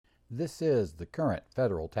This is the current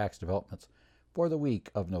federal tax developments for the week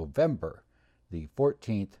of November the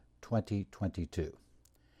 14th, 2022.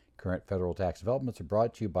 Current federal tax developments are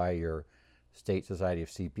brought to you by your State Society of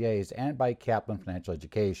CPAs and by Kaplan Financial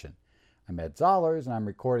Education. I'm Ed Zollers, and I'm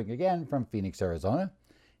recording again from Phoenix, Arizona. And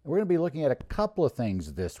we're going to be looking at a couple of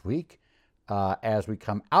things this week as we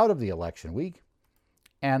come out of the election week.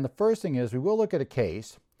 And the first thing is we will look at a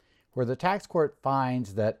case where the tax court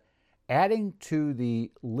finds that adding to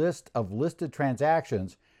the list of listed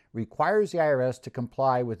transactions requires the IRS to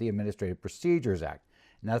comply with the Administrative Procedures Act.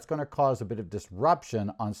 And that's going to cause a bit of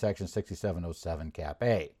disruption on Section 6707 Cap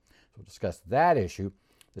A. So we'll discuss that issue.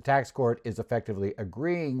 The tax court is effectively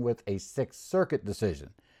agreeing with a Sixth Circuit decision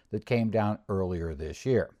that came down earlier this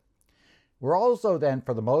year. We're also then,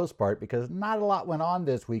 for the most part, because not a lot went on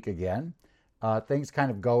this week again, things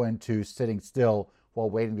kind of go into sitting still while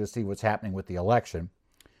waiting to see what's happening with the election.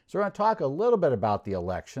 So we're going to talk a little bit about the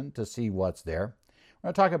election to see what's there. We're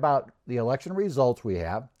going to talk about the election results we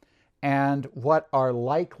have and what are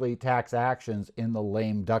likely tax actions in the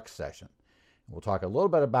lame duck session. We'll talk a little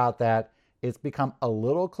bit about that. It's become a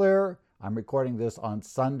little clearer. I'm recording this on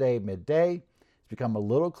Sunday midday. It's become a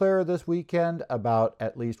little clearer this weekend about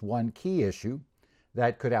at least one key issue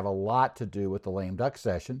that could have a lot to do with the lame duck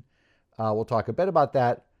session. We'll talk a bit about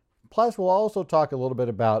that. Plus, we'll also talk a little bit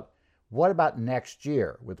about what about next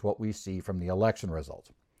year with what we see from the election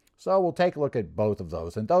results. So we'll take a look at both of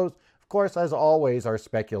those. And those, of course, as always, are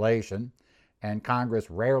speculation. And Congress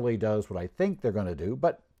rarely does what I think they're going to do.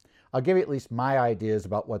 But I'll give you at least my ideas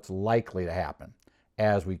about what's likely to happen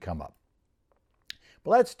as we come up.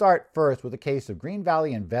 But let's start first with the case of Green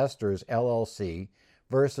Valley Investors, LLC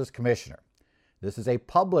versus Commissioner. This is a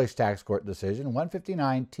published tax court decision,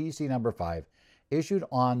 159 TC number 5, issued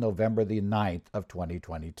on November the 9th of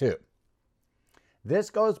 2022.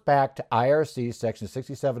 This goes back to IRC Section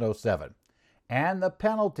 6707 and the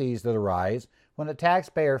penalties that arise when a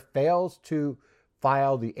taxpayer fails to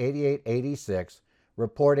file the 8886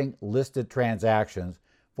 reporting listed transactions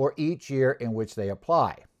for each year in which they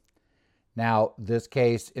apply. Now, this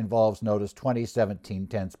case involves Notice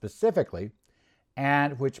 2017-10 specifically,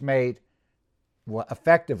 and which made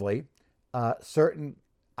effectively certain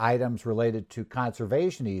items related to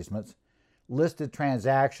conservation easements listed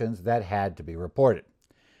transactions that had to be reported.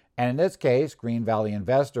 And in this case, Green Valley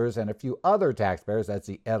Investors and a few other taxpayers, that's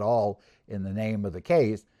the et al. In the name of the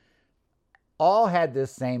case, all had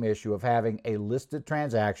this same issue of having a listed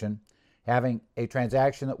transaction, having a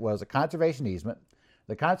transaction that was a conservation easement.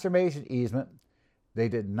 The conservation easement, they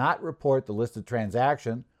did not report the listed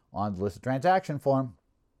transaction on the listed transaction form,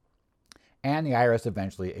 and the IRS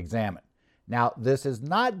eventually examined. Now, this is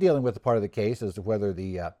not dealing with the part of the case as to whether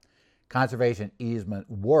the conservation easement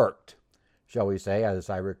worked, shall we say. As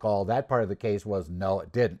I recall, that part of the case was no,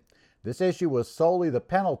 it didn't. This issue was solely the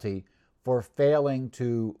penalty for failing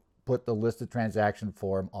to put the listed transaction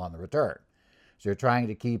form on the return. So you're trying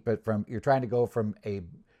to go from a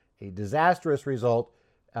disastrous result,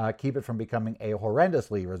 keep it from becoming a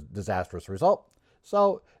horrendously disastrous result.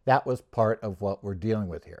 So that was part of what we're dealing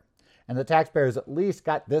with here. And the taxpayers at least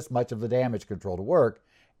got this much of the damage control to work,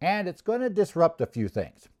 and it's going to disrupt a few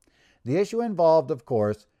things. The issue involved, of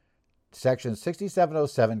course, Section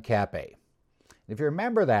 6707 Cap A. If you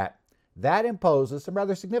remember that imposes some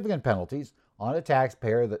rather significant penalties on a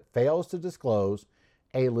taxpayer that fails to disclose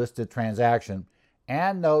a listed transaction,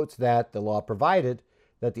 and notes that the law provided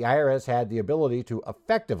that the IRS had the ability to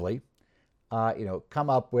effectively come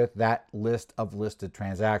up with that list of listed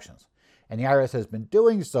transactions. And the IRS has been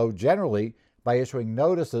doing so generally by issuing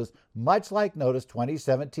notices, much like Notice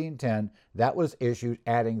 2017-10 that was issued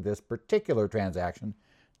adding this particular transaction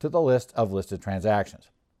to the list of listed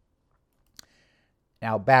transactions.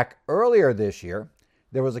 Now, back earlier this year,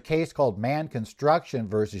 there was a case called Mann Construction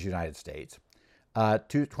versus United States,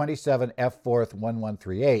 227 F. 4th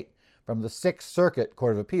 1138 from the Sixth Circuit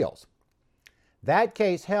Court of Appeals. That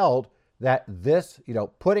case held that this,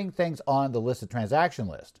 putting things on the listed transaction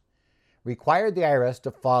list required the IRS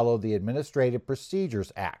to follow the Administrative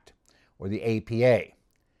Procedures Act, or the APA,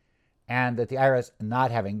 and that the IRS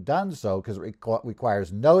not having done so, because it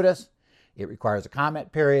requires notice, it requires a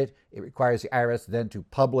comment period, it requires the IRS then to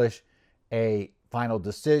publish a final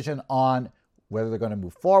decision on whether they're going to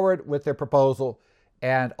move forward with their proposal,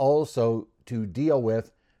 and also to deal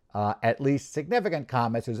with at least significant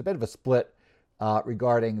comments. There's a bit of a split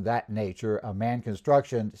regarding that nature. Mann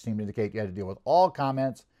Construction seemed to indicate you had to deal with all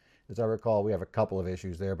comments. As I recall, we have a couple of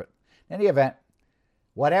issues there, but in any event,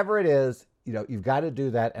 whatever it is, you've got to do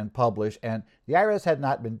that and publish. And the IRS had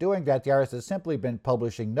not been doing that. The IRS has simply been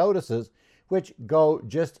publishing notices which go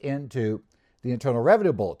just into the Internal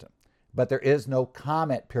Revenue Bulletin. but there is no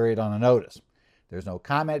comment period on a notice. There's no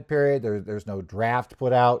comment period. There's no draft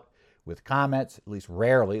put out with comments, at least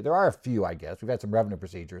rarely. There are a few, I guess. We've had some revenue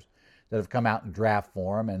procedures that have come out in draft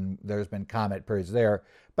form, and there's been comment periods there.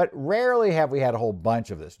 But rarely have we had a whole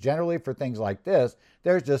bunch of this. Generally, for things like this,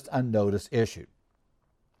 there's just a notice issued.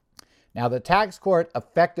 Now, the tax court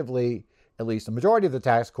effectively, at least the majority of the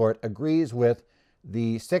tax court, agrees with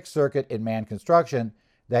the Sixth Circuit in Mann Construction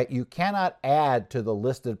that you cannot add to the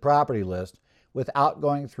listed property list without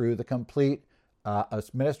going through the complete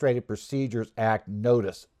Administrative Procedures Act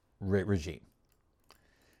notice regime.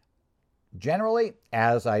 Generally,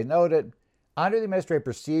 as I noted, under the Administrative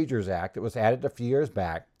Procedures Act, it was added a few years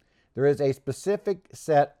back, there is a specific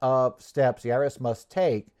set of steps the IRS must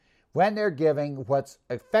take when they're giving what's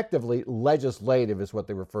effectively legislative, is what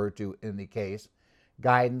they refer to in the case,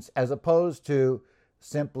 guidance, as opposed to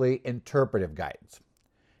simply interpretive guidance.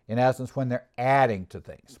 In essence, when they're adding to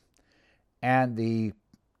things. And the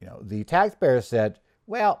taxpayer said,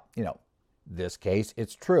 well, this case,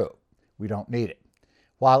 it's true. We don't need it.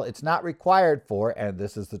 While it's not required for, and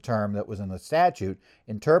this is the term that was in the statute,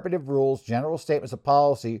 interpretive rules, general statements of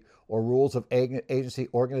policy, or rules of agency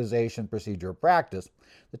organization, procedure, or practice,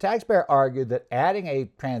 the taxpayer argued that adding a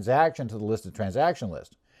transaction to the listed transaction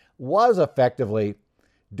list was effectively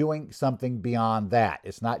doing something beyond that.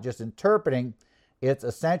 It's not just interpreting, it's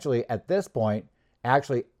essentially, at this point,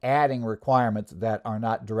 actually adding requirements that are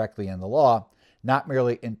not directly in the law, not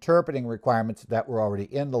merely interpreting requirements that were already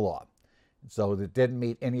in the law. So that didn't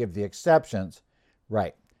meet any of the exceptions.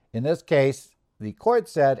 Right. In this case, the court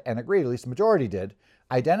said, and agreed, at least the majority did,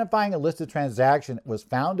 identifying a listed transaction was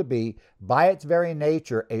found to be, by its very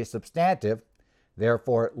nature, a substantive,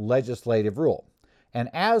 therefore legislative rule. And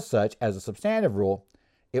as such, as a substantive rule,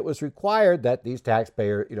 it was required that these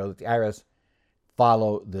taxpayers, that the IRS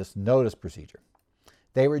follow this notice procedure.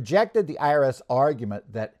 They rejected the IRS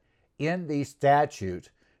argument that in the statute,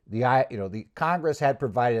 the Congress had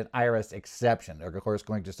provided an IRS exception. They're, of course,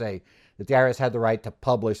 going to say that the IRS had the right to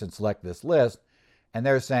publish and select this list, and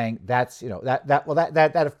they're saying that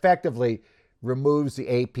effectively removes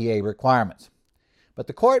the APA requirements. But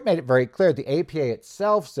the court made it very clear. The APA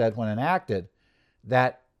itself said, when enacted,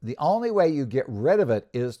 that the only way you get rid of it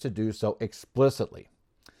is to do so explicitly.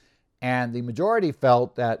 And the majority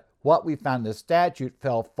felt that what we found in this statute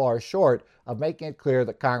fell far short of making it clear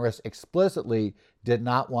that Congress explicitly did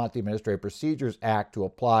not want the Administrative Procedures Act to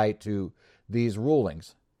apply to these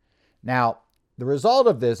rulings. Now, the result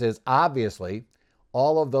of this is obviously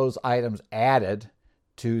all of those items added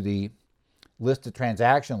to the listed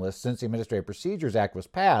transaction list since the Administrative Procedures Act was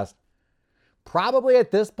passed, probably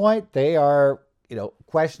at this point they are,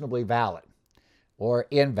 questionably valid or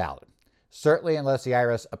invalid. Certainly unless the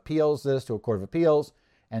IRS appeals this to a court of appeals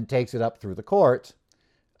and takes it up through the courts,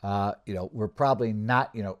 we're probably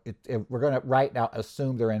not, we're going to right now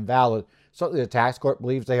assume they're invalid. Certainly the tax court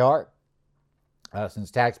believes they are.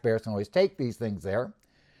 Since taxpayers can always take these things there,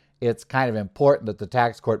 it's kind of important that the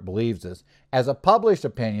tax court believes this. As a published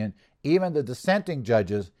opinion, even the dissenting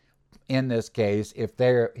judges in this case, if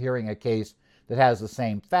they're hearing a case that has the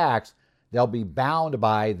same facts, they'll be bound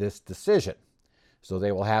by this decision. So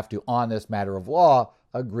they will have to, on this matter of law,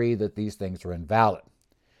 agree that these things are invalid.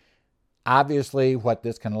 Obviously, what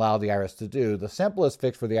this can allow the IRS to do, the simplest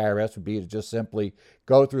fix for the IRS would be to just simply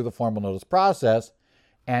go through the formal notice process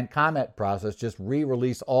and comment process, just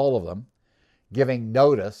re-release all of them, giving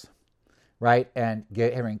notice, right, and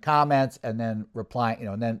hearing comments, and then replying,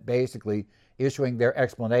 and then basically issuing their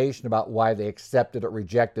explanation about why they accepted or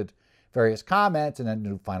rejected various comments, and then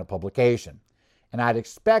do final publication. And I'd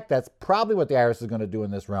expect that's probably what the IRS is going to do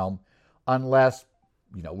in this realm, unless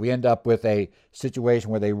we end up with a situation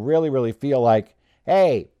where they really, really feel like,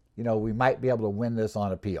 hey, we might be able to win this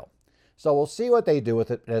on appeal. So we'll see what they do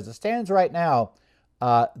with it. As it stands right now,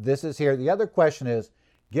 this is here. The other question is,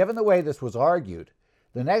 given the way this was argued,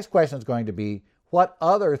 the next question is going to be, what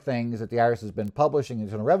other things that the IRS has been publishing in the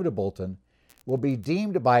Internal Revenue Bulletin will be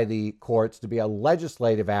deemed by the courts to be a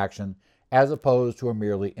legislative action as opposed to a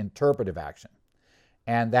merely interpretive action.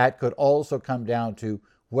 And that could also come down to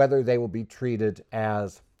whether they will be treated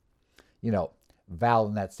as, valid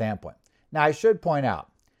in that standpoint. Now, I should point out,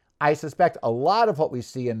 I suspect a lot of what we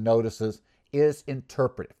see in notices is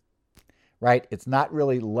interpretive, right? It's not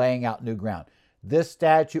really laying out new ground. This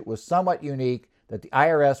statute was somewhat unique that the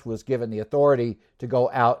IRS was given the authority to go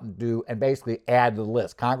out and do and basically add to the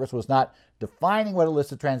list. Congress was not defining what a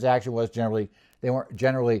listed transaction was generally. They weren't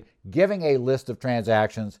generally giving a list of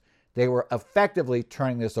transactions. They were effectively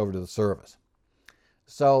turning this over to the service.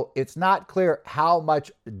 So it's not clear how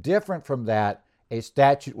much different from that a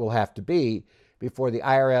statute will have to be, before the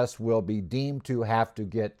IRS will be deemed to have to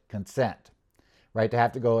get consent, right? To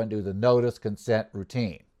have to go and do the notice consent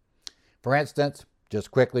routine. For instance,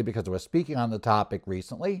 just quickly, because I was speaking on the topic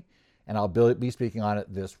recently, and I'll be speaking on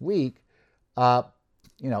it this week,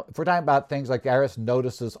 if we're talking about things like the IRS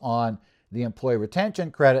notices on the employee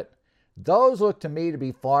retention credit, those look to me to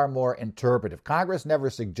be far more interpretive. Congress never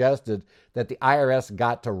suggested that the IRS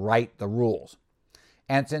got to write the rules.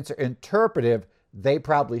 And since they're interpretive, they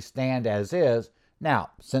probably stand as is.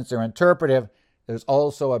 Now, since they're interpretive, there's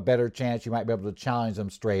also a better chance you might be able to challenge them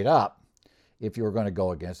straight up if you were going to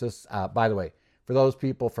go against this. By the way, for those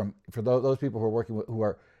people who are working with, who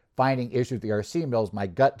are finding issues with the ERC mills, my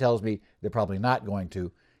gut tells me they're probably not going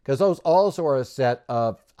to, because those also are a set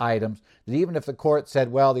of items that even if the court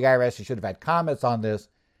said, well, the IRS should have had comments on this,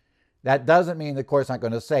 that doesn't mean the court's not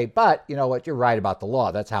going to say, but you know what, you're right about the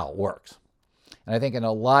law. That's how it works. And I think in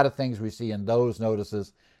a lot of things we see in those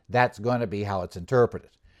notices, that's going to be how it's interpreted.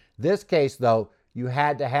 This case, though, you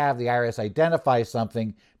had to have the IRS identify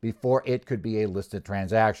something before it could be a listed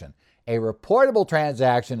transaction. A reportable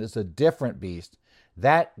transaction is a different beast.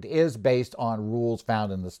 That is based on rules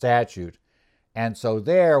found in the statute. And so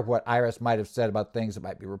there, what IRS might have said about things that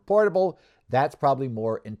might be reportable, that's probably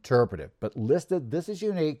more interpretive. But listed, this is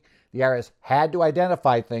unique. The IRS had to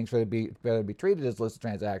identify things for it to be treated as listed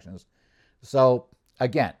transactions. So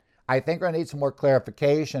again, I think we're going to need some more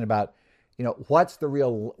clarification about, what's the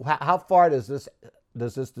real, how far does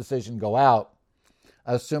this decision go out,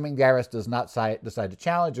 assuming the IRS does not decide to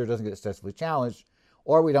challenge or doesn't get successfully challenged,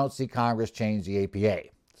 or we don't see Congress change the APA.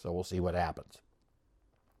 So we'll see what happens.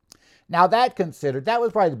 Now that considered, that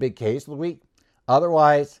was probably the big case of the week.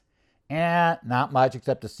 Otherwise, not much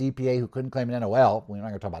except a CPA who couldn't claim an NOL. We're not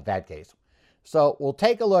going to talk about that case. So we'll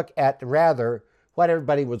take a look at rather what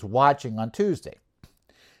everybody was watching on Tuesday.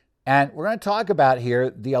 And we're going to talk about here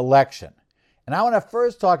the election. And I want to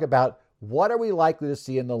first talk about what are we likely to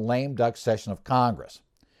see in the lame duck session of Congress.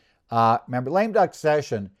 Remember, lame duck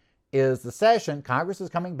session is the session, Congress is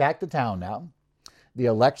coming back to town now. The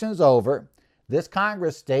election is over. This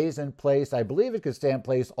Congress stays in place. I believe it could stay in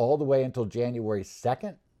place all the way until January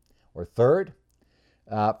 2nd or 3rd.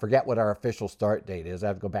 Forget what our official start date is. I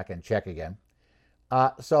have to go back and check again.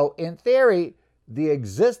 So in theory, the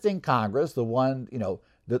existing Congress, the one,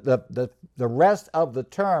 the rest of the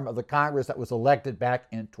term of the Congress that was elected back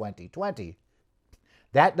in 2020,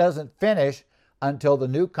 that doesn't finish until the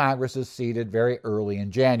new Congress is seated very early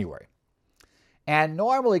in January. And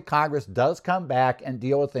normally Congress does come back and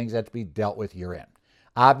deal with things that have to be dealt with year in.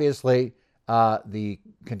 Obviously, the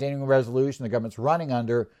continuing resolution the government's running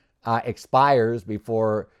under expires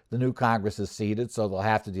before the new Congress is seated, so they'll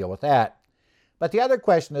have to deal with that. But the other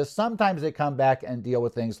question is sometimes they come back and deal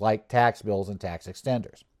with things like tax bills and tax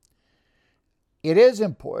extenders. It is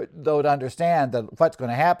important, though, to understand that what's going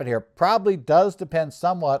to happen here probably does depend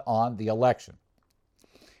somewhat on the election.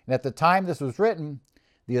 And at the time this was written,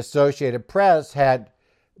 the Associated Press had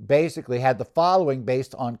basically had the following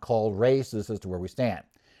based on called races as to where we stand.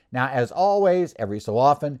 Now, as always, every so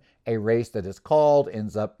often, a race that is called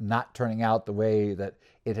ends up not turning out the way that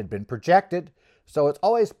it had been projected. So it's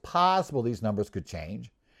always possible these numbers could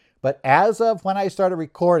change. But as of when I started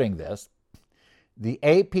recording this, the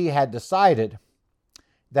AP had decided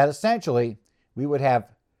that essentially we would have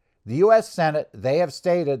the U.S. Senate. They have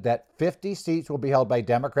stated that 50 seats will be held by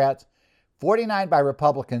Democrats, 49 by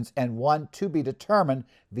Republicans, and 1 to be determined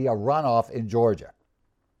via runoff in Georgia.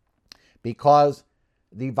 Because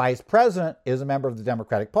the vice president is a member of the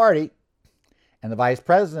Democratic Party, and the vice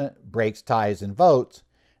president breaks ties and votes,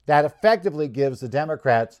 that effectively gives the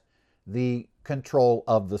Democrats the control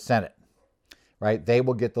of the Senate, right? They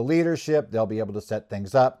will get the leadership. They'll be able to set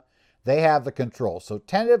things up. They have the control. So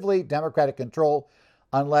tentatively Democratic control,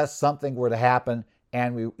 unless something were to happen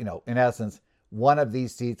and we, in essence, one of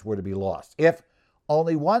these seats were to be lost. If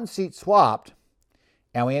only one seat swapped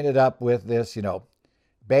and we ended up with this,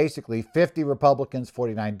 basically 50 Republicans,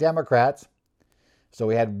 49 Democrats. So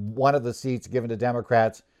we had one of the seats given to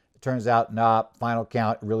Democrats. It turns out, final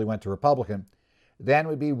count really went to Republican. Then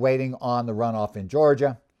we'd be waiting on the runoff in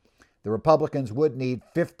Georgia. The Republicans would need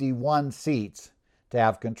 51 seats to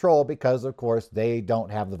have control because, of course, they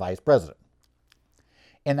don't have the vice president.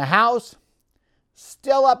 In the House,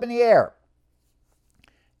 still up in the air.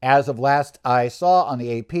 As of last I saw on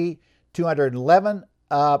the AP, 211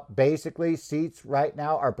 basically seats right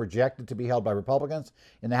now are projected to be held by Republicans.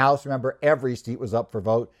 In the House, remember, every seat was up for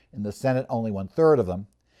vote. In the Senate, only 1/3 of them.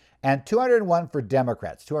 And 201 for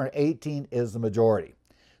Democrats. 218 is the majority.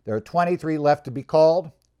 There are 23 left to be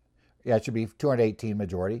called. Yeah, it should be 218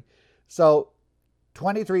 majority. So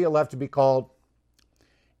 23 are left to be called.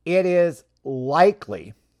 It is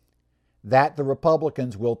likely that the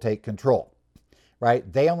Republicans will take control,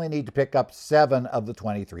 right? They only need to pick up 7 of the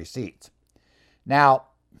 23 seats. Now,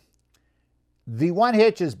 the one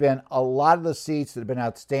hitch has been a lot of the seats that have been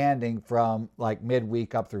outstanding from like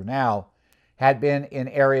midweek up through now had been in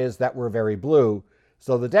areas that were very blue.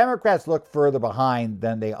 So the Democrats look further behind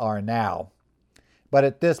than they are now. But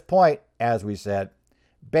at this point, as we said,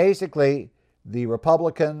 basically the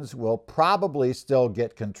Republicans will probably still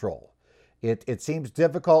get control. It seems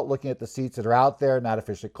difficult looking at the seats that are out there, not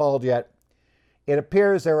officially called yet. It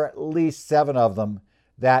appears there are at least 7 of them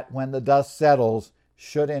that, when the dust settles,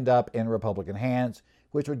 should end up in Republican hands,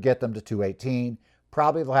 which would get them to 218.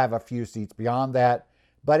 Probably they'll have a few seats beyond that,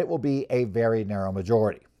 but it will be a very narrow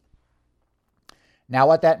majority. Now,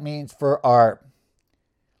 what that means for our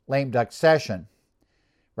lame duck session,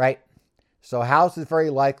 right? So House is very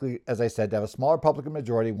likely, as I said, to have a small Republican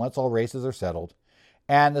majority once all races are settled.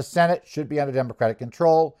 And the Senate should be under Democratic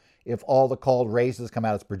control if all the called races come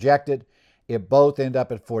out as projected. If both end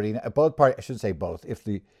up at 49, both parties, I should say both.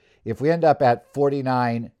 If we end up at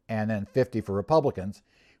 49 and then 50 for Republicans,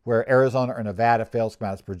 where Arizona or Nevada fails to come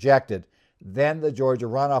out as projected, then the Georgia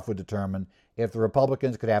runoff would determine if the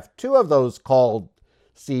Republicans could have 2 of those called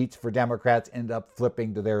seats for Democrats end up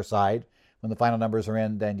flipping to their side. When the final numbers are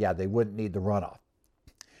in, then yeah, they wouldn't need the runoff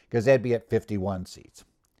because they'd be at 51 seats.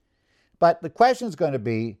 But the question is going to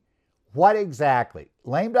be, what exactly?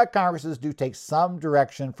 Lame duck Congresses do take some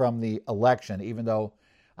direction from the election, even though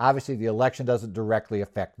obviously the election doesn't directly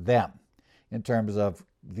affect them in terms of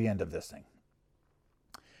the end of this thing.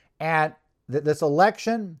 And this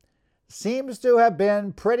election seems to have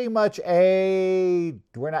been pretty much we're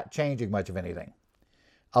not changing much of anything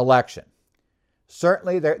election.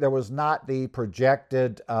 Certainly there was not the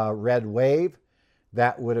projected red wave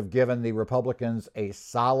that would have given the Republicans a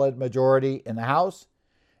solid majority in the House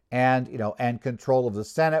and control of the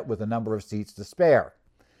Senate with a number of seats to spare.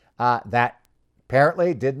 That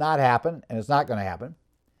apparently did not happen, and it's not going to happen.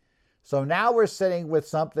 So now we're sitting with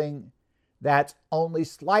something that's only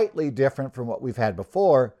slightly different from what we've had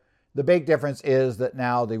before. The big difference is that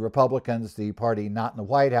now the Republicans, the party not in the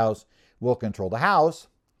White House, will control the House,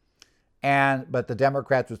 but the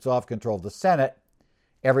Democrats would still have control of the Senate.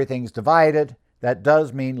 Everything's divided. That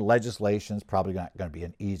does mean legislation is probably not going to be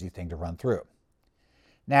an easy thing to run through.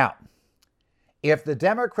 Now, if the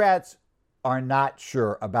Democrats are not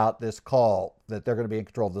sure about this call that they're going to be in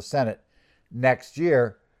control of the Senate next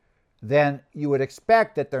year, then you would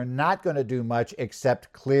expect that they're not going to do much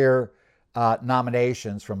except clear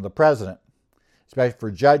nominations from the president, especially for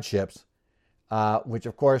judgeships, which,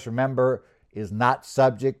 of course, remember, is not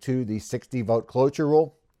subject to the 60-vote cloture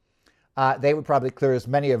rule. They would probably clear as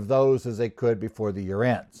many of those as they could before the year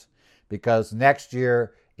ends. Because next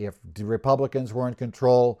year, if the Republicans were in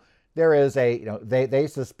control, there is they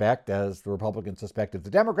suspect, as the Republicans suspect, if the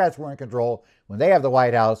Democrats were in control when they have the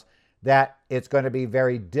White House, that it's going to be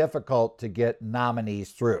very difficult to get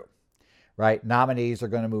nominees through, right? Nominees are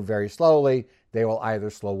going to move very slowly. They will either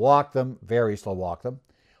very slow walk them,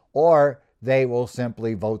 or they will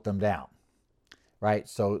simply vote them down, right?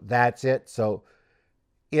 So that's it. So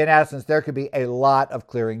in essence, there could be a lot of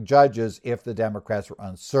clearing judges if the Democrats were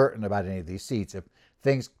uncertain about any of these seats. If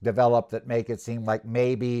things develop that make it seem like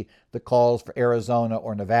maybe the calls for Arizona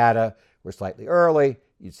or Nevada were slightly early,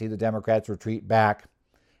 you'd see the Democrats retreat back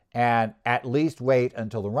and at least wait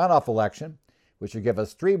until the runoff election, which would give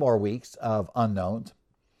us 3 more weeks of unknowns.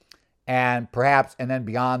 And then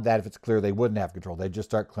beyond that, if it's clear they wouldn't have control, they'd just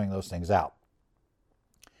start clearing those things out.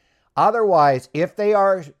 Otherwise, if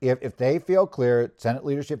they feel clear, Senate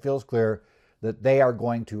leadership feels clear that they are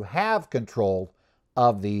going to have control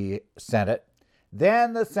of the Senate,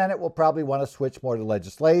 then the Senate will probably want to switch more to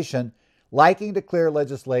legislation, liking to clear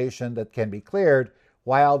legislation that can be cleared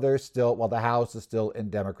while the House is still in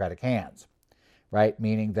Democratic hands, right?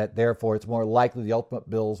 Meaning that therefore it's more likely the ultimate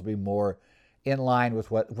bills will be more in line with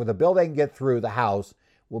with the bill they can get through the House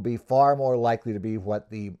will be far more likely to be what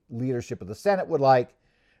the leadership of the Senate would like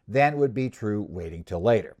than would be true waiting till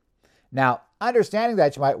later. Now, understanding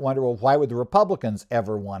that, you might wonder, well, why would the Republicans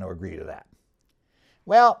ever want to agree to that?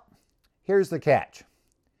 Well, here's the catch.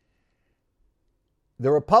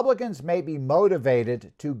 The Republicans may be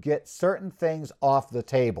motivated to get certain things off the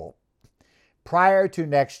table prior to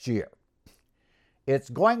next year. It's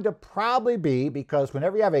going to probably be because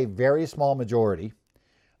whenever you have a very small majority,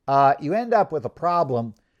 you end up with a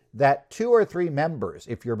problem that 2 or 3 members,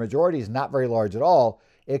 if your majority is not very large at all,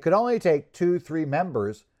 it could only take 2-3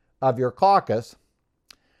 members of your caucus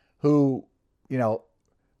who,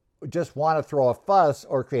 just want to throw a fuss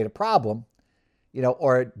or create a problem,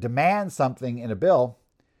 or demand something in a bill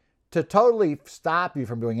to totally stop you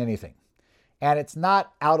from doing anything. And it's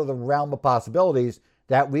not out of the realm of possibilities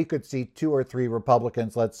that we could see 2 or 3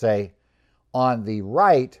 Republicans, let's say, on the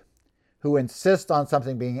right, who insist on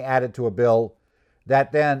something being added to a bill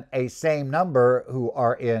that then a same number who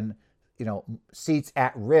are in, seats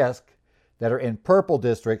at risk that are in purple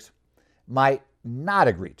districts might not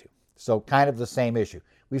agree to. So kind of the same issue.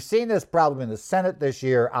 We've seen this problem in the Senate this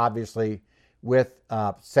year, obviously, with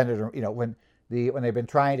Senator, when they've been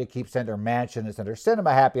trying to keep Senator Manchin and Senator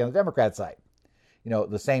Sinema happy on the Democrat side.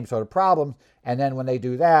 The same sort of problems. And then when they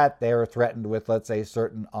do that, they are threatened with, let's say,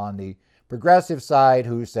 certain on the progressive side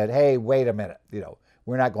who said, hey, wait a minute,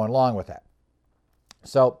 we're not going along with that.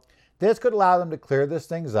 So this could allow them to clear these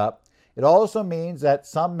things up. It also means that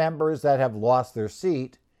some members that have lost their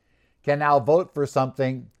seat can now vote for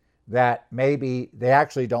something that maybe they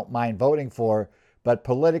actually don't mind voting for, but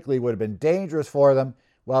politically would have been dangerous for them.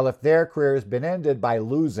 Well, if their career has been ended by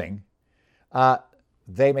losing,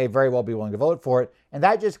 they may very well be willing to vote for it. And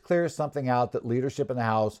that just clears something out that leadership in the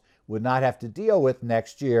House would not have to deal with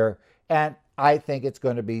next year. And I think it's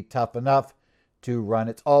going to be tough enough to run.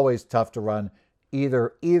 It's always tough to run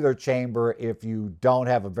either chamber if you don't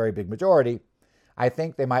have a very big majority. I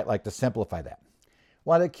think they might like to simplify that.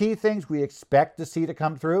 One of the key things we expect to see to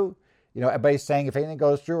come through, everybody's saying if anything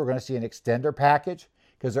goes through, we're going to see an extender package,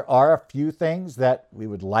 because there are a few things that we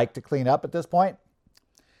would like to clean up at this point.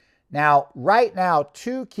 Now, right now,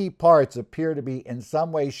 2 key parts appear to be in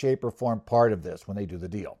some way, shape, or form part of this when they do the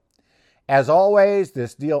deal. As always,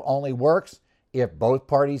 this deal only works if both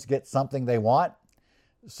parties get something they want.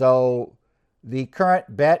 So the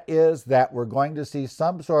current bet is that we're going to see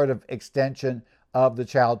some sort of extension of the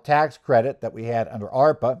child tax credit that we had under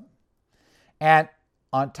ARPA. And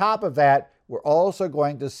on top of that, we're also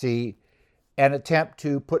going to see an attempt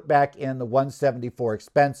to put back in the 174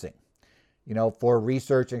 expensing, for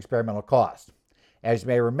research and experimental costs. As you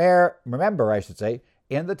may remember,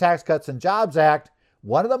 in the Tax Cuts and Jobs Act,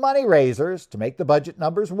 one of the money raisers to make the budget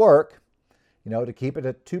numbers work, to keep it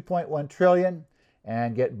at $2.1 trillion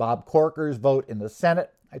and get Bob Corker's vote in the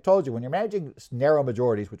Senate. I told you, when you're managing narrow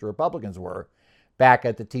majorities, which Republicans were back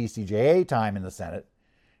at the TCJA time in the Senate,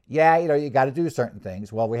 you got to do certain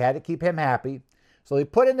things. Well, we had to keep him happy. So they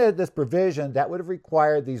put in this provision that would have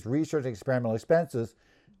required these research and experimental expenses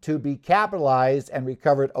to be capitalized and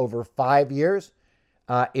recovered over 5 years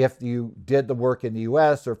if you did the work in the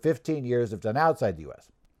U.S. or 15 years if done outside the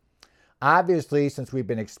U.S. Obviously, since we've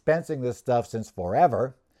been expensing this stuff since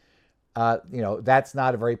forever, that's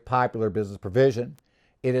not a very popular business provision.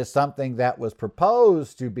 It is something that was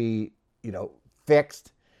proposed to be,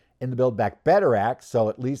 fixed in the Build Back Better Act. So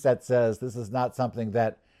at least that says this is not something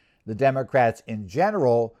that the Democrats in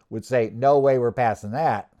general would say, no way we're passing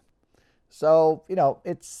that. So,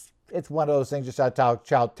 it's one of those things, just a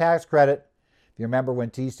child tax credit. If you remember when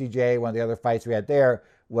TCJ, one of the other fights we had there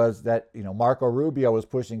was that, Marco Rubio was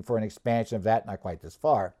pushing for an expansion of that, not quite this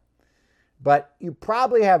far. But you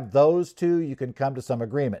probably have those two, you can come to some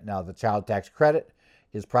agreement. Now, the child tax credit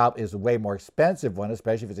is a way more expensive one,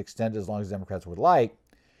 especially if it's extended as long as Democrats would like.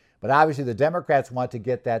 But obviously the Democrats want to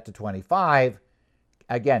get that to 25,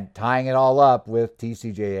 again, tying it all up with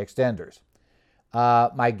TCJA extenders.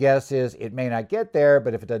 My guess is it may not get there,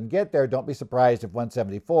 but if it doesn't get there, don't be surprised if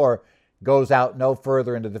 174 goes out no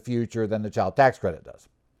further into the future than the child tax credit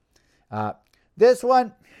does. This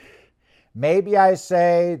one, maybe I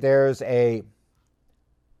say there's a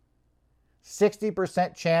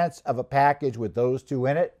 60% chance of a package with those two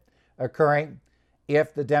in it occurring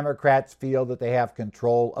if the Democrats feel that they have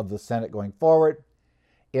control of the Senate going forward.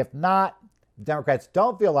 If not, if Democrats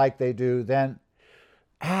don't feel like they do, then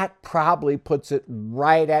that probably puts it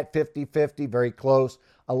right at 50-50, very close.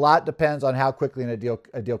 A lot depends on how quickly a deal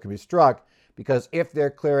can be struck, because if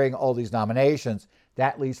they're clearing all these nominations,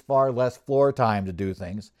 that leaves far less floor time to do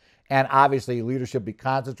things. And obviously, leadership will be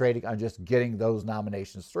concentrating on just getting those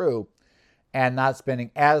nominations through and not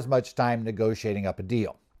spending as much time negotiating up a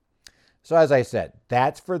deal. So as I said,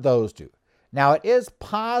 that's for those two. Now, it is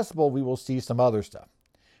possible we will see some other stuff,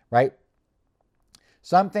 right?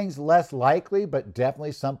 Some things less likely, but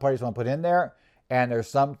definitely some parties want to put in there. And there's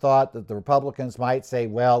some thought that the Republicans might say,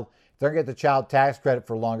 well, if they're going to get the child tax credit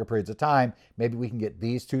for longer periods of time, maybe we can get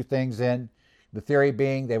these two things in. The theory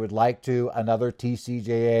being they would like to another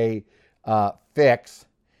TCJA fix.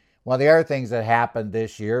 One of the other things that happened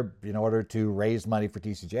this year in order to raise money for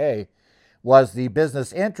TCJA was the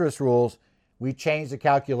business interest rules. We changed the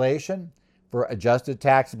calculation for adjusted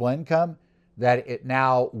taxable income, that it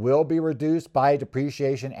now will be reduced by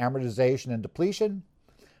depreciation, amortization, and depletion.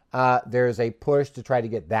 There's a push to try to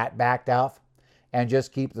get that backed off and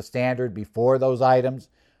just keep the standard before those items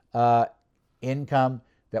income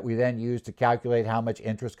that we then use to calculate how much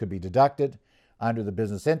interest could be deducted under the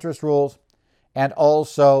business interest rules, and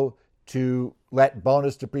also to let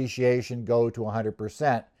bonus depreciation go to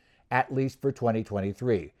 100%, at least for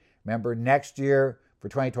 2023. Remember, next year for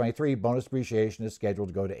 2023, bonus depreciation is scheduled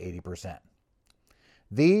to go to 80%.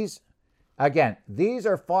 These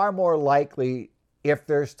are far more likely if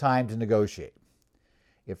there's time to negotiate.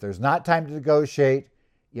 If there's not time to negotiate,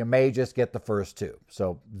 you may just get the first two.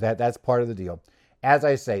 So that's part of the deal. As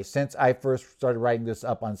I say, since I first started writing this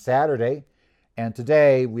up on Saturday, and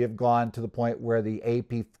today we have gone to the point where the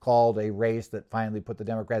AP called a race that finally put the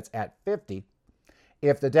Democrats at 50.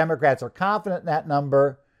 If the Democrats are confident in that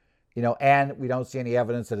number, and we don't see any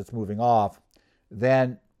evidence that it's moving off,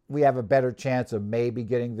 then we have a better chance of maybe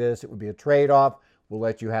getting this. It would be a trade-off. We'll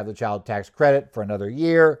let you have the child tax credit for another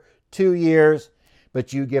year, 2 years,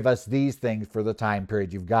 but you give us these things for the time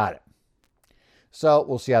period you've got it. So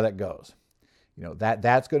we'll see how that goes.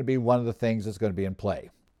 That's going to be one of the things that's going to be in play.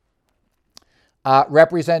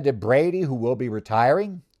 Representative Brady, who will be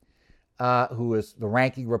retiring, who is the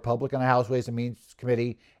ranking Republican on the House Ways and Means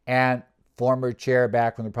Committee and former chair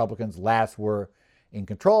back when the Republicans last were in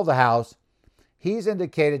control of the House, he's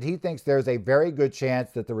indicated he thinks there's a very good chance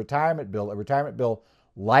that a retirement bill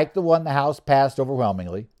like the one the House passed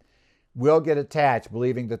overwhelmingly, will get attached,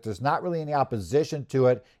 believing that there's not really any opposition to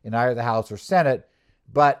it in either the House or Senate,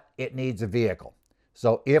 but it needs a vehicle.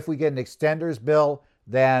 So if we get an extenders bill,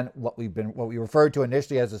 then what we referred to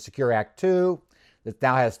initially as the Secure Act 2, that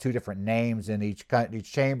now has two different names in each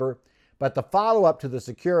chamber, but the follow-up to the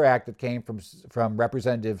Secure Act that came from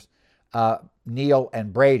Representatives Neal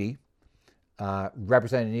and Brady,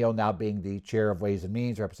 Representative Neal now being the chair of Ways and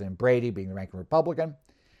Means, Representative Brady being the ranking Republican,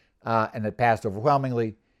 and it passed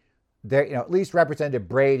overwhelmingly. At least Representative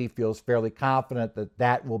Brady feels fairly confident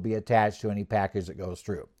that will be attached to any package that goes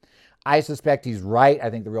through. I suspect he's right. I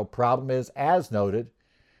think the real problem is, as noted,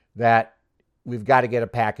 that we've got to get a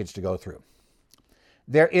package to go through.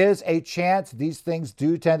 There is a chance these things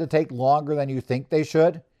do tend to take longer than you think they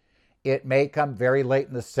should. It may come very late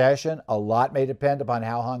in the session. A lot may depend upon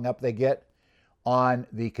how hung up they get on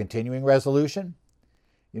the continuing resolution.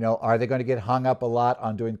 Are they going to get hung up a lot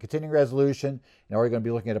on doing continuing resolution? Are we going to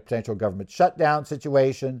be looking at a potential government shutdown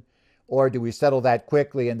situation? Or do we settle that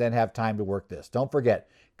quickly and then have time to work this? Don't forget,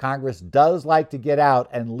 Congress does like to get out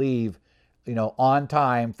and leave, on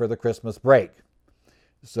time for the Christmas break.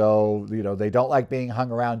 So, they don't like being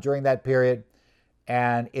hung around during that period.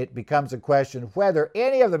 And it becomes a question whether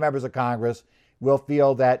any of the members of Congress will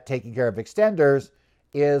feel that taking care of extenders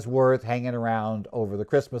is worth hanging around over the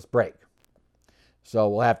Christmas break. So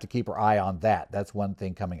we'll have to keep our eye on that. That's one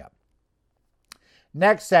thing coming up.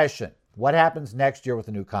 Next session, what happens next year with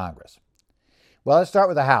the new Congress? Well, let's start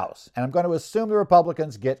with the House. And I'm going to assume the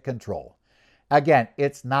Republicans get control. Again,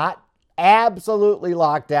 it's not absolutely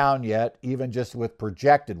locked down yet, even just with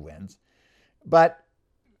projected wins. But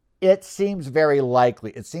it seems very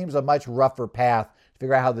likely. It seems a much rougher path to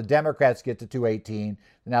figure out how the Democrats get to 218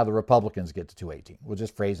 than how the Republicans get to 218. We'll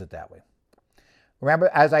just phrase it that way.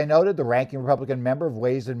 Remember, as I noted, the ranking Republican member of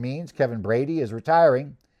Ways and Means, Kevin Brady, is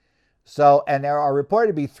retiring. And there are reported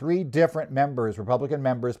to be 3 different Republican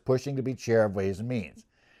members, pushing to be chair of Ways and Means.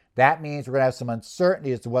 That means we're going to have some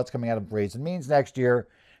uncertainty as to what's coming out of Ways and Means next year,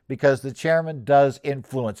 because the chairman does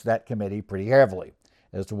influence that committee pretty heavily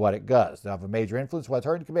as to what it does. They'll have a major influence what's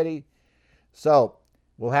heard in committee. So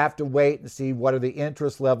we'll have to wait and see what are the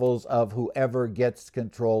interest levels of whoever gets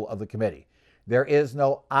control of the committee. There is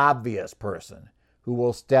no obvious person who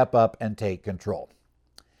will step up and take control.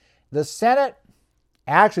 The Senate,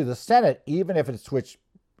 even if it switched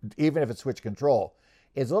control,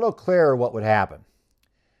 is a little clearer what would happen.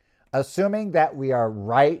 Assuming that we are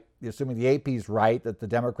right, assuming the AP is right, that the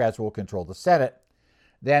Democrats will control the Senate,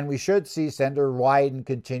 then we should see Senator Wyden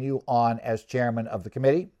continue on as chairman of the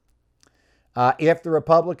committee. If the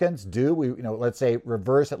Republicans do, let's say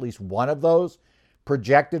reverse at least one of those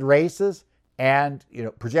projected races, and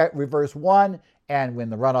reverse one and win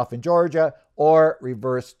the runoff in Georgia, or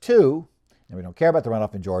reverse 2, and we don't care about the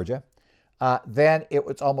runoff in Georgia, then it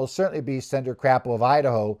would almost certainly be Senator Crapo of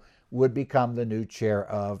Idaho would become the new chair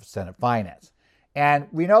of Senate Finance. And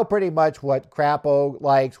we know pretty much what Crapo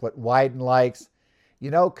likes, what Wyden likes,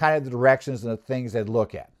 kind of the directions and the things they'd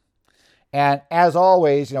look at. And as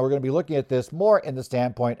always, we're going to be looking at this more in the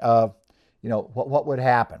standpoint of, what would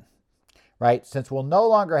happen, right? Since we'll no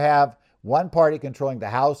longer have one party controlling the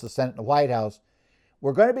House, the Senate, and the White House,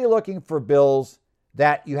 we're going to be looking for bills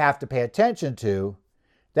that you have to pay attention to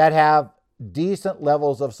that have decent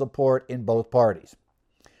levels of support in both parties.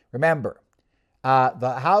 Remember,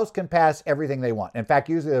 The House can pass everything they want. In fact,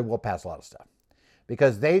 usually they will pass a lot of stuff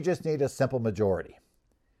because they just need a simple majority.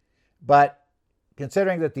 But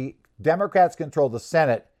considering that the Democrats control the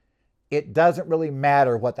Senate, it doesn't really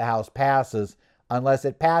matter what the House passes unless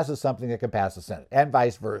it passes something that can pass the Senate, and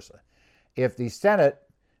vice versa. If the Senate,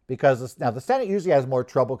 now the Senate usually has more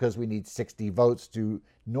trouble because we need 60 votes to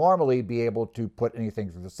normally be able to put anything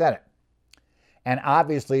through the Senate. And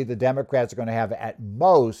obviously the Democrats are going to have at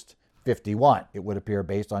most 51, it would appear,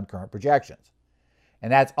 based on current projections.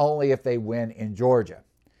 And that's only if they win in Georgia.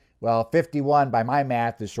 Well, 51 by my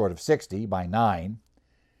math is short of 60 by 9.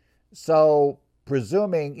 So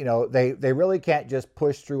presuming, they really can't just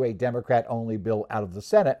push through a Democrat-only bill out of the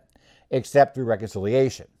Senate except through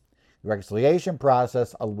reconciliation. The reconciliation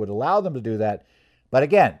process would allow them to do that. But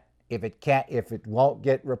again, if it won't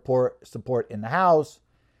get support in the House,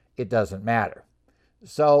 it doesn't matter.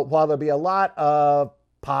 So while there'll be a lot of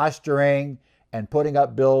posturing and putting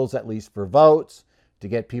up bills, at least for votes, to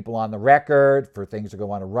get people on the record for things that go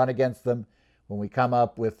on to run against them when we come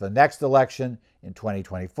up with the next election in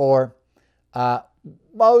 2024,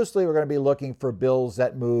 mostly we're going to be looking for bills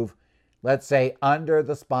that move, let's say, under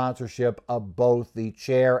the sponsorship of both the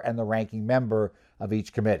chair and the ranking member of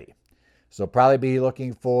each committee. So probably be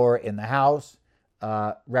looking for, in the House,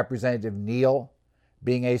 Representative Neal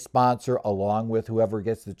being a sponsor along with whoever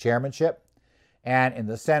gets the chairmanship. And in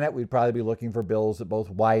the Senate, we'd probably be looking for bills that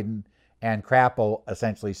both Wyden and Crapo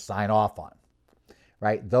essentially sign off on.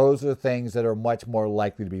 Right? Those are things that are much more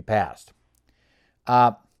likely to be passed.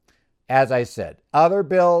 As I said, other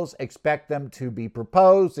bills, expect them to be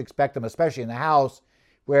proposed, expect them, especially in the House,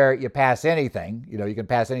 where you pass anything. You can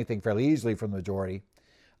pass anything fairly easily from the majority.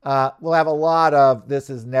 We'll have a lot of this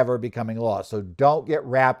is never becoming law. So don't get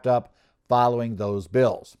wrapped up following those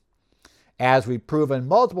bills. As we've proven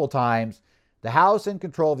multiple times, the House in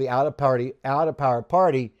control of the out-of-power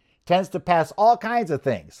party tends to pass all kinds of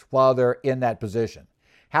things while they're in that position.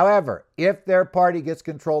 However, if their party gets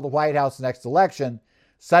control of the White House next election,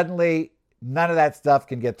 suddenly none of that stuff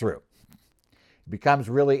can get through. It becomes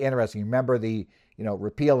really interesting. Remember the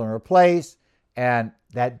repeal and replace, and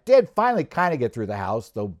that did finally kind of get through the House,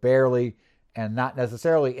 though barely, and not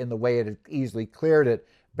necessarily in the way it had easily cleared it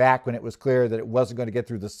back when it was clear that it wasn't going to get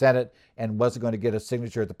through the Senate and wasn't going to get a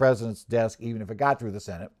signature at the president's desk, even if it got through the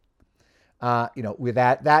Senate. With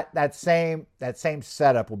that same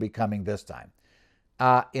setup will be coming this time.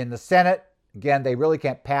 In the Senate, again, they really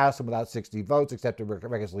can't pass them without 60 votes except a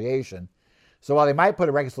reconciliation. So while they might put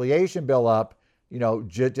a reconciliation bill up,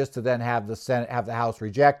 just to then have the House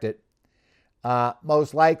reject it,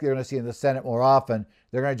 most likely they're going to see in the Senate more often,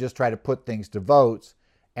 they're going to just try to put things to votes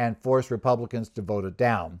and force Republicans to vote it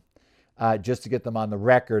down, just to get them on the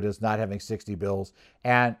record as not having 60 bills.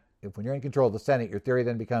 And when you're in control of the Senate, your theory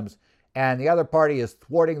then becomes, and the other party is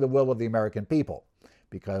thwarting the will of the American people,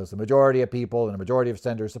 because the majority of people and the majority of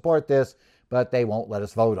senators support this, but they won't let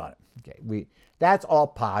us vote on it. Okay, that's all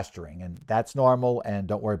posturing, and that's normal, and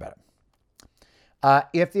don't worry about it.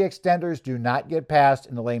 If the extenders do not get passed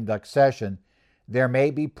in the lame duck session, there may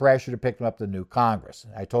be pressure to pick them up in the new Congress.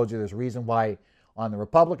 I told you there's a reason why on the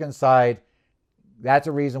Republican side, that's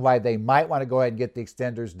a reason why they might want to go ahead and get the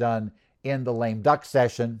extenders done in the lame duck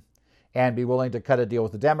session and be willing to cut a deal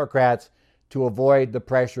with the Democrats to avoid the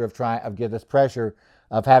pressure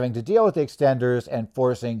of having to deal with the extenders and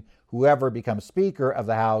forcing whoever becomes Speaker of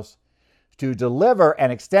the House to deliver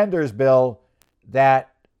an extenders bill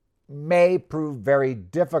that may prove very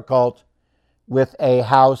difficult with a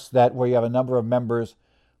House where you have a number of members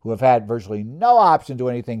who have had virtually no option to do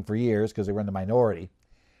anything for years because they were in the minority,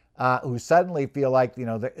 who suddenly feel like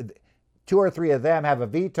 2 or 3 of them have a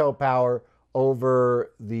veto power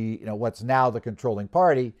over the what's now the controlling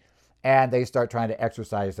party, and they start trying to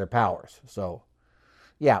exercise their powers. So,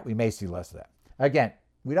 yeah, we may see less of that. Again,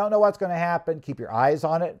 we don't know what's going to happen. Keep your eyes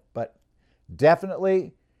on it, but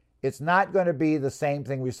definitely, it's not going to be the same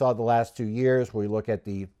thing we saw the last 2 years, where we look at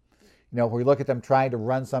where we look at them trying to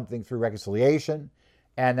run something through reconciliation,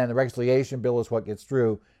 and then the reconciliation bill is what gets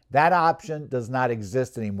through. That option does not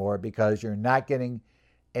exist anymore because you're not getting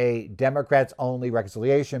a Democrats-only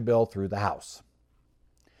reconciliation bill through the House.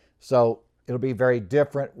 So it'll be very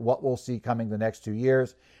different what we'll see coming the next 2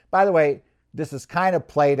 years. By the way, this is kind of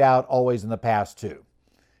played out always in the past too.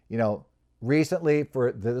 Recently,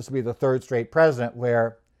 this will be the 3rd straight president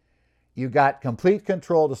where you got complete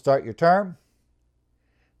control to start your term.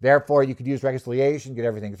 Therefore, you could use reconciliation, get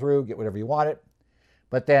everything through, get whatever you wanted.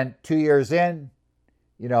 But then 2 years in,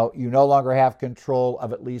 you no longer have control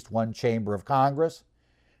of at least one chamber of Congress,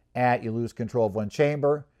 and you lose control of one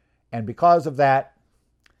chamber. And because of that,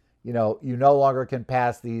 you no longer can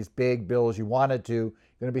pass these big bills you wanted to. You're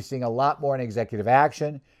going to be seeing a lot more in executive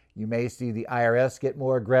action. You may see the IRS get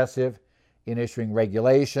more aggressive in issuing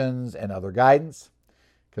regulations and other guidance,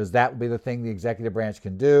 because that will be the thing the executive branch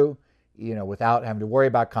can do, without having to worry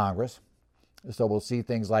about Congress. So we'll see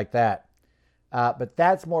things like that. But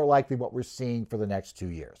that's more likely what we're seeing for the next 2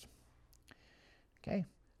 years. Okay.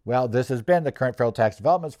 Well, this has been the Current Federal Tax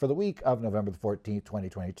Developments for the week of November the 14th,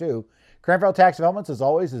 2022. Current Federal Tax Developments, as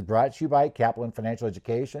always, is brought to you by Kaplan Financial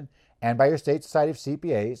Education and by your State Society of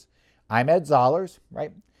CPAs. I'm Ed Zollers,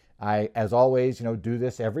 right? I, as always, do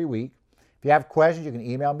this every week. If you have questions, you can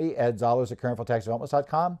email me,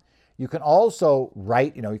 edzollers@currentfederaltaxdevelopments.com. You can also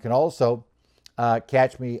write, you can also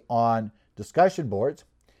catch me on discussion boards.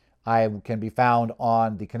 I can be found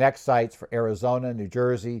on the Connect sites for Arizona, New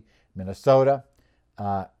Jersey, Minnesota,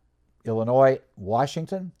 Illinois,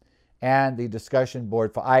 Washington, and the discussion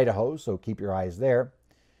board for Idaho, so keep your eyes there.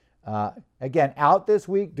 Again, out this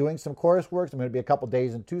week doing some coursework. I'm going to be a couple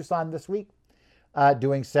days in Tucson this week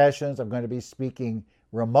doing sessions. I'm going to be speaking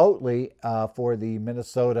remotely for the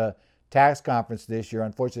Minnesota Tax Conference this year.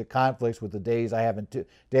 Unfortunately, conflicts with the days I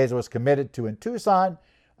was committed to in Tucson.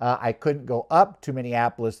 I couldn't go up to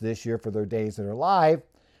Minneapolis this year for their days that are live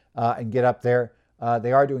and get up there.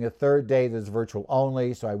 They are doing a third day that's virtual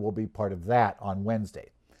only, so I will be part of that on Wednesday.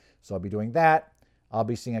 So I'll be doing that. I'll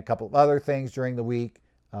be seeing a couple of other things during the week.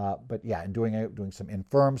 But yeah, and doing some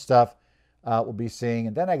infirm stuff we'll be seeing.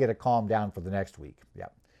 And then I get to calm down for the next week. Yeah.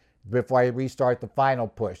 Before I restart the final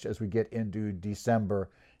push as we get into December.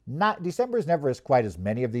 December is never quite as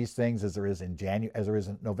many of these things as there is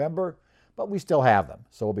in November, but we still have them.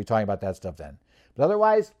 So we'll be talking about that stuff then. But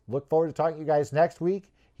otherwise, look forward to talking to you guys next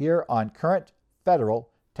week here on Current Federal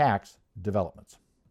Tax Developments.